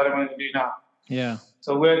 okay, so what am I going to do now? Yeah.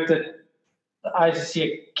 So I worked at the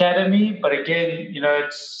ICC Academy, but again,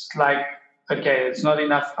 it's like, okay, it's not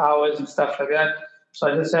enough hours and stuff like that. So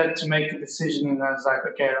I just had to make a decision, and I was like,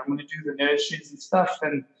 okay, I'm going to do the nurseries and stuff.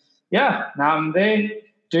 And now I'm there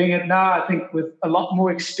doing it now, I think with a lot more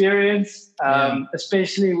experience,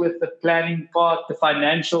 especially with the planning part, the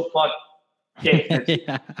financial part, definitely.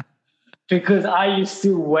 Because I used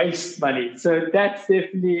to waste money. So that's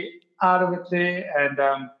definitely out of it there. And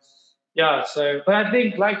but I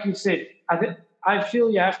think, like you said, I feel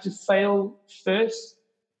you have to fail first.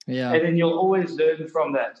 Yeah. And then you'll always learn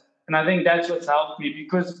from that. And I think that's what's helped me,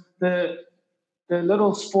 because the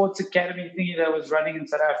little sports academy thingy that was running in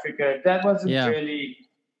South Africa, that wasn't really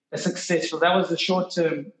a successful. That was a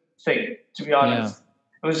short-term thing, to be honest.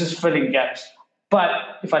 It was just filling gaps. But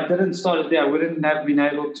if I didn't start it there, I wouldn't have been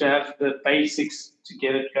able to have the basics to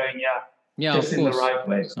get it going. Just in the right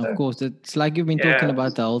way. So. Of course, it's like you've been talking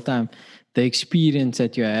about the whole time. The experience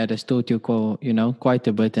that you had has taught you, quite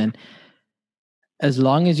a bit. And as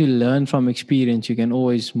long as you learn from experience, you can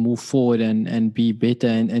always move forward and be better.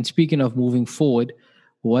 And speaking of moving forward,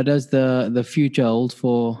 what does the future hold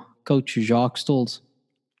for Coach Jacques Stolz?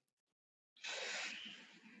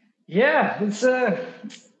 Yeah, it's a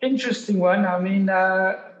interesting one. I mean,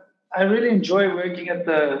 I really enjoy working at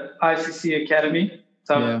the ICC Academy.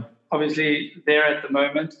 So I'm obviously there at the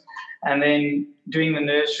moment, and then doing the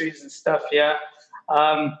nurseries and stuff.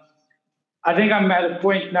 I think I'm at a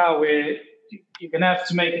point now where you're going to have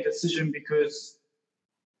to make a decision, because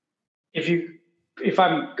if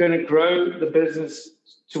I'm going to grow the business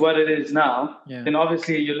to what it is now, then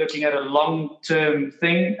obviously you're looking at a long-term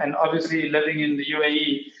thing. And obviously living in the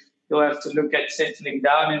UAE, you'll have to look at settling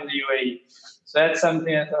down in the UAE. So that's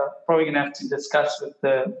something that I'm probably going to have to discuss with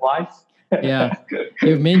the wife.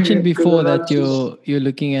 You've mentioned before that you're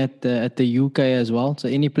looking at the UK as well. So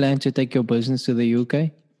any plans to take your business to the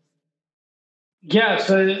UK?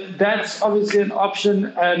 So that's obviously an option.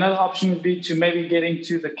 Another option would be to maybe get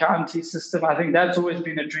into the county system. I think that's always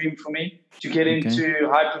been a dream for me, to get into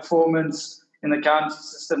high performance in the county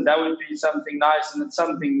system. That would be something nice, and it's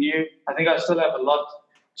something new. I think I still have a lot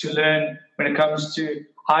to learn when it comes to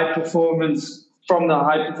high performance, from the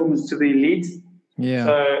high performance to the elite.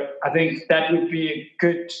 So I think that would be a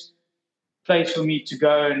good place for me to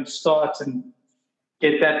go and start and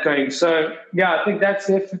get that going. So I think that's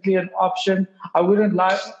definitely an option. I wouldn't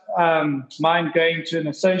mind going to an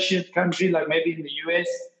associate country, like maybe in the US.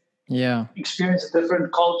 Experience a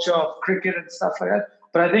different culture of cricket and stuff like that.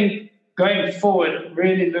 But I think going forward,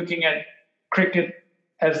 really looking at cricket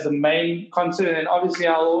as the main concept, and obviously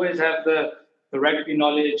I'll always have the rugby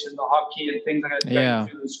knowledge and the hockey and things like that going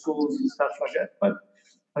through the schools and stuff like that. But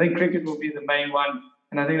I think cricket will be the main one,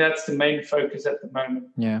 and I think that's the main focus at the moment.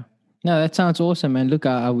 No, that sounds awesome, man. Look,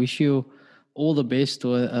 I wish you all the best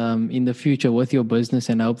in the future with your business,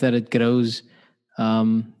 and I hope that it grows,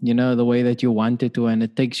 the way that you want it to, and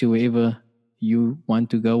it takes you wherever you want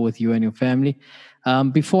to go with you and your family.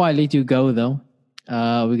 Before I let you go, though,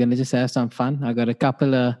 we're going to just have some fun. I got a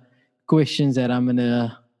couple of questions that I'm going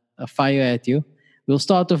to fire at you. We'll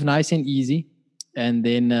start off nice and easy. and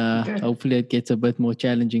then Okay. hopefully it gets a bit more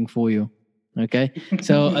challenging for you. Okay,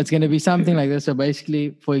 so it's going to be something like this. So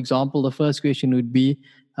basically, for example, the first question would be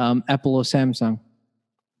Apple or Samsung.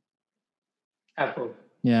 Apple.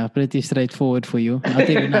 Yeah, pretty straightforward for you. Not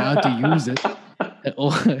even know how to use it.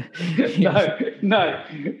 No.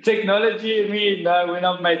 Technology and me, no, we're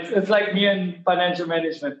not mates. It's like me and financial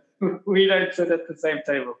management. We don't sit at the same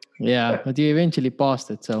table. Yeah, but you eventually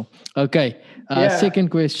passed it. So, okay. Yeah. Second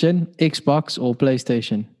question, Xbox or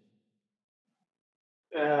PlayStation?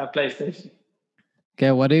 PlayStation.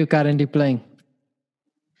 Okay, what are you currently playing?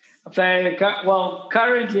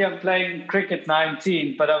 Currently I'm playing Cricket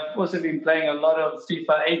 19, but I've also been playing a lot of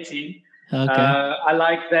FIFA 18. Okay. I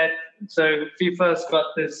like that. So FIFA's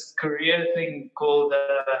got this career thing called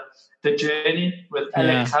The Journey with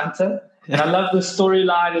Alex Hunter. And I love the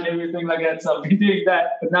storyline and everything like that. So I've been doing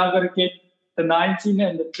that. But now I've got to get the 19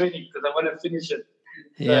 and the 20 because I want to finish it.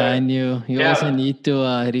 Yeah, and you also need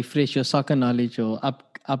to refresh your soccer knowledge or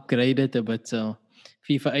upgrade it a bit. So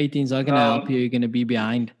FIFA 18 is not going to help you. You're going to be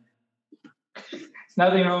behind. There's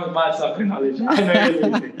nothing wrong with my soccer knowledge. I know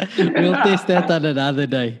everything. We'll test that on another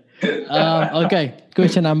day. Okay,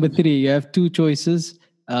 question number 3. You have two choices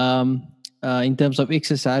in terms of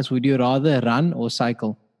exercise. Would you rather run or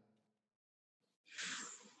cycle?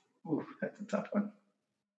 Ooh, that's a tough one.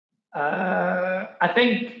 I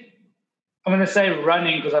think I'm going to say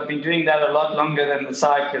running because I've been doing that a lot longer than the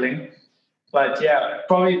cycling. But yeah,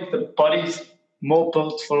 probably the body's more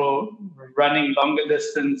built for running longer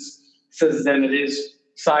distances than it is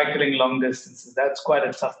cycling long distances. That's quite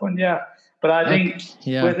a tough one, yeah. But I think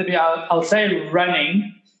whether I'll say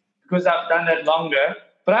running because I've done that longer.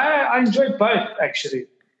 But I enjoy both actually.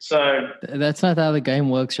 So that's not how the game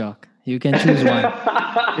works, Jacques. You can choose one.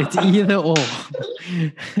 It's either or.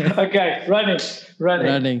 Okay,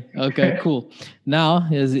 running. Okay, cool. Now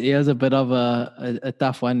here's a bit of a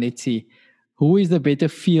tough one. Let's see. Who is the better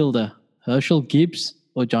fielder, Herschel Gibbs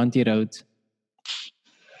or Jonty Rhodes?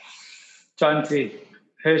 Jonty.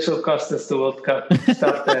 Herschel cost us the World Cup.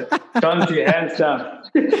 Stop that. Jonty, hands down.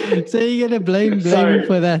 So you're going to blame me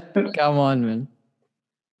for that? Come on, man.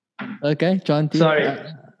 Okay, Jonty. Sorry.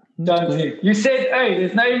 Jonty. You said, hey,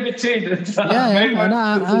 there's no in between. Look,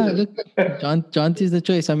 Jonty is the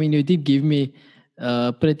choice. I mean, you did give me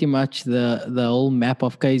pretty much the whole map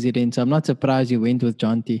of KZN, so I'm not surprised you went with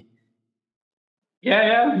Jonty.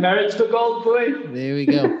 Yeah. Marriage to gold, boy. There we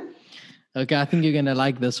go. Okay, I think you're going to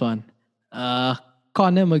like this one.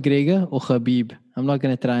 Conor McGregor or Khabib? I'm not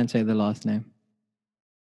going to try and say the last name.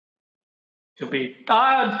 Khabib.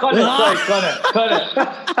 Conor.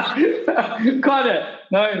 Conor.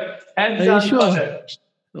 No, hands down, sure?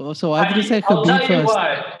 Conor. So why did you say Khabib first? I'll tell you first?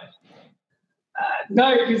 why.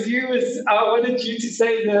 No, because I wanted you to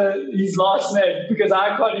say his last name because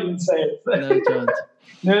I can't even say it. No chance.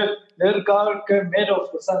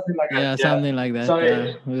 Nurmagomedov or something like that. Yeah, something like that.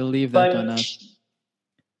 Sorry. We'll leave that one out.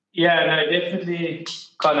 Yeah, no, definitely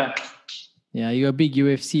Conor. Yeah, you're a big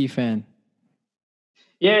UFC fan.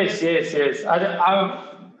 Yes.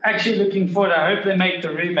 I'm actually looking forward. I hope they make the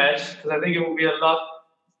rematch because I think it will be a lot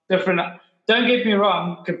different. Don't get me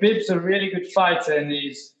wrong, Khabib's a really good fighter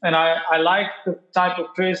and I like the type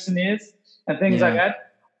of person he is and things like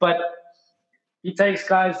that. But he takes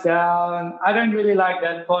guys down. I don't really like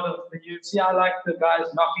that part of the UFC. I like the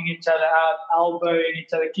guys knocking each other out, elbowing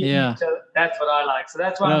each other, kicking each other. That's what I like. So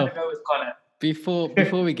that's why I'm going to go with Conor.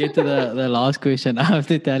 Before we get to the last question, I have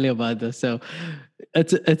to tell you about this. So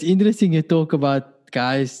it's interesting you talk about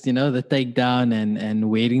guys, the takedown and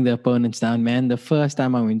wearing the opponents down. Man, the first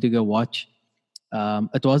time I went to go watch,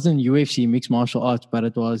 it wasn't UFC, mixed martial arts, but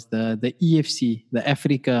it was the EFC, the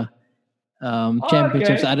Africa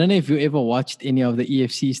championships. I don't know if you ever watched any of the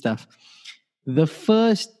EFC stuff. The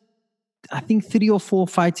first, I think 3 or 4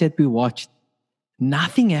 fights that we watched,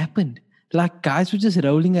 nothing happened. Like guys were just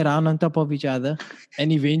rolling around on top of each other,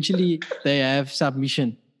 and eventually they have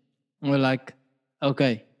submission. We're like,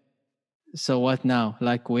 okay, so what now?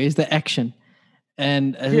 Like, where's the action?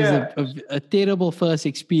 And it was a terrible first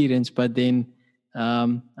experience, but then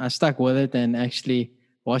I stuck with it and actually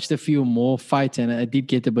watched a few more fights, and it did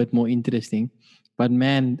get a bit more interesting. But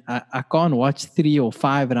man, I can't watch 3 or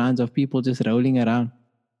 5 rounds of people just rolling around.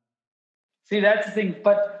 See, that's the thing.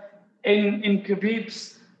 But in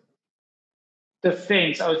Khabib's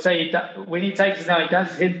defense, I would say when he takes it down, he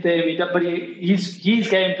does hit them. But his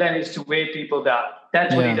game plan is to wear people down.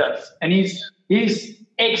 That's what he does, and he's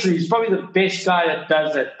excellent. He's probably the best guy that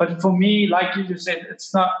does it. But for me, like you just said,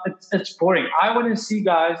 it's boring. I want to see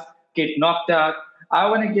guys get knocked out. I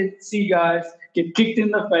want to see guys get kicked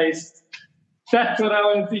in the face. That's what I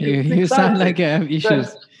want to see. You sound like you have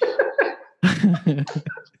issues.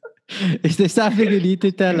 Is there something you need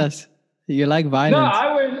to tell us? You like violence? No,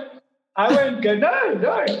 I won't go. No.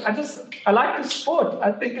 I like the sport.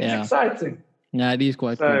 I think it's exciting. Yeah, it is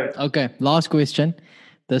quite cool. Okay, last question.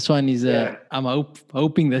 This one is, I'm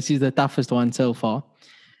hoping this is the toughest one so far.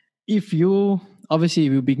 If you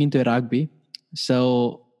begin to rugby,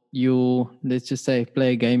 so let's just say,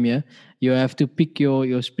 play a game here. You have to pick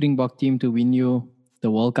your Springbok team to win you the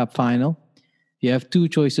World Cup final. You have two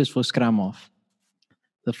choices for scrum half.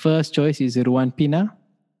 The first choice is Ruan Pienaar,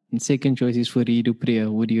 and second choice is Fourie du Preez.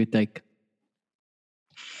 Who do you take?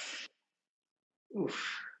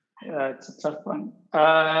 Oof. Yeah, it's a tough one.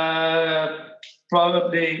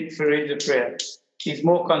 Probably Fourie du Preez. He's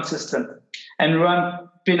more consistent. And Ruan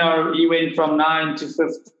Pienaar, he went from 9 to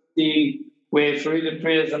 15, where Fourie du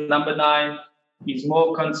Preez is number 9. He's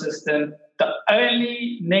more consistent. The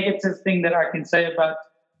only negative thing that I can say about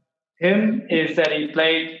him is that he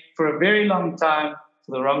played for a very long time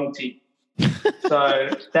for the wrong team. So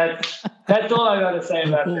that's all I got to say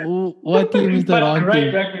about him. What team is the wrong team?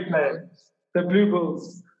 Great rugby player. The Blue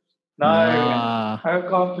Bulls. No, I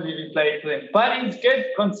can't believe he played for them. But he's good,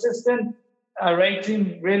 consistent. I rate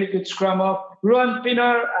him really good scrum half. Ruan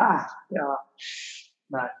Pienaar, no.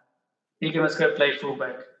 He must go play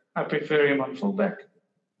fullback. I prefer him on fullback.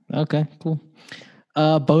 Okay, cool.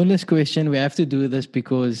 Bonus question. We have to do this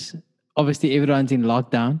because obviously everyone's in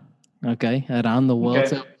lockdown, okay, around the world. Okay.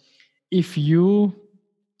 So if you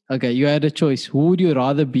had a choice, who would you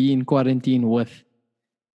rather be in quarantine with?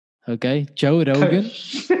 Okay, Joe Rogan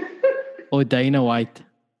or Dana White?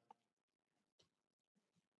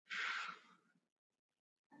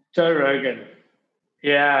 Joe Rogan.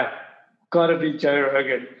 Yeah, gotta be Joe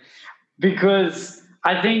Rogan. Because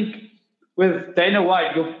I think with Dana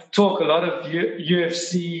White, you'll talk a lot of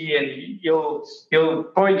UFC and he'll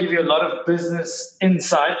probably give you a lot of business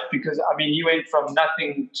insight because, I mean, he went from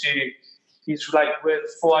nothing to, he's like worth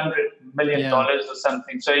 $400 million or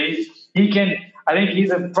something. So he can, I think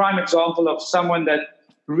he's a prime example of someone that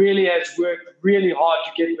really has worked really hard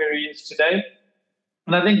to get where he is today.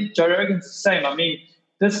 And I think Joe Rogan's the same. I mean,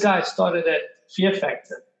 this guy started at Fear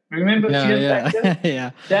Factor. Remember Fear Factor?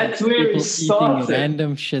 Yeah. That's where people he started. Eating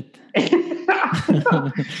random shit.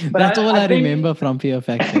 That's all I remember from Fear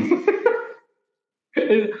Factor.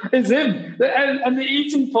 It's him. And the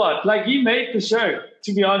eating part. Like, he made the show,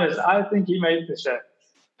 to be honest. I think he made the show.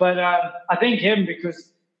 But I think him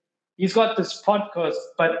because he's got this podcast,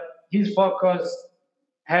 but his podcast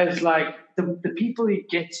has, like, the people he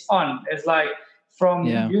gets on is, like, from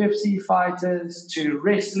UFC fighters to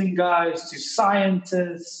wrestling guys to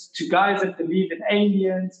scientists to guys that believe in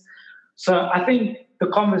aliens. So I think the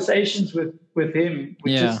conversations with him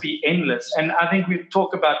would just be endless. And I think we'd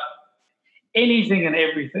talk about anything and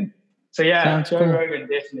everything. So Joe Rogan,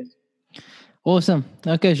 definitely. Awesome.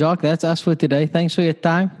 Okay, Jacques, that's us for today. Thanks for your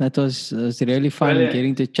time. That was really fun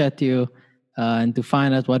getting to chat to you and to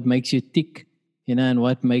find out what makes you tick, and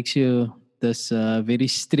what makes you this very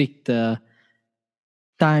strict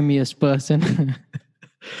timiest person.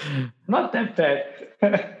 Not that bad.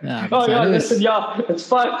 Yeah, listen, it's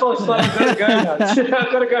 5:05. I've got to go now.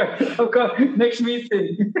 I've got to go. I've got next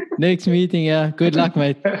meeting. Next meeting, yeah. Good luck,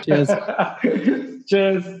 mate. Cheers.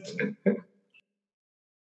 Cheers.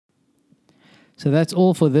 So that's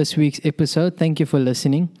all for this week's episode. Thank you for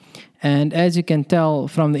listening. And as you can tell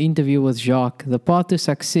from the interview with Jacques, the path to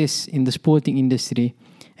success in the sporting industry,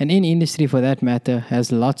 and in industry for that matter,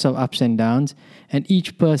 has lots of ups and downs, and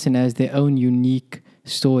each person has their own unique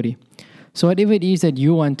story. So whatever it is that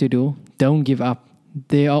you want to do, don't give up.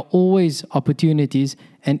 There are always opportunities,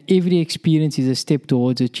 and every experience is a step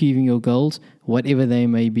towards achieving your goals, whatever they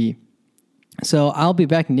may be. So I'll be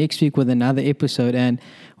back next week with another episode, and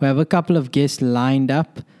we have a couple of guests lined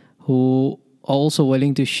up who are also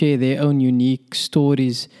willing to share their own unique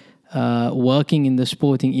stories working in the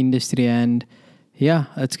sporting industry, and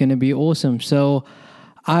it's going to be awesome. So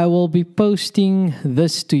I will be posting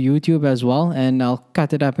this to YouTube as well, and I'll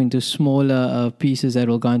cut it up into smaller pieces that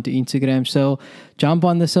will go into Instagram. So jump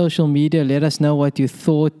on the social media, let us know what you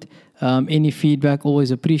thought. Any feedback,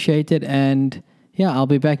 always appreciated. And I'll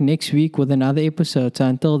be back next week with another episode. So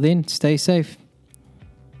until then, stay safe.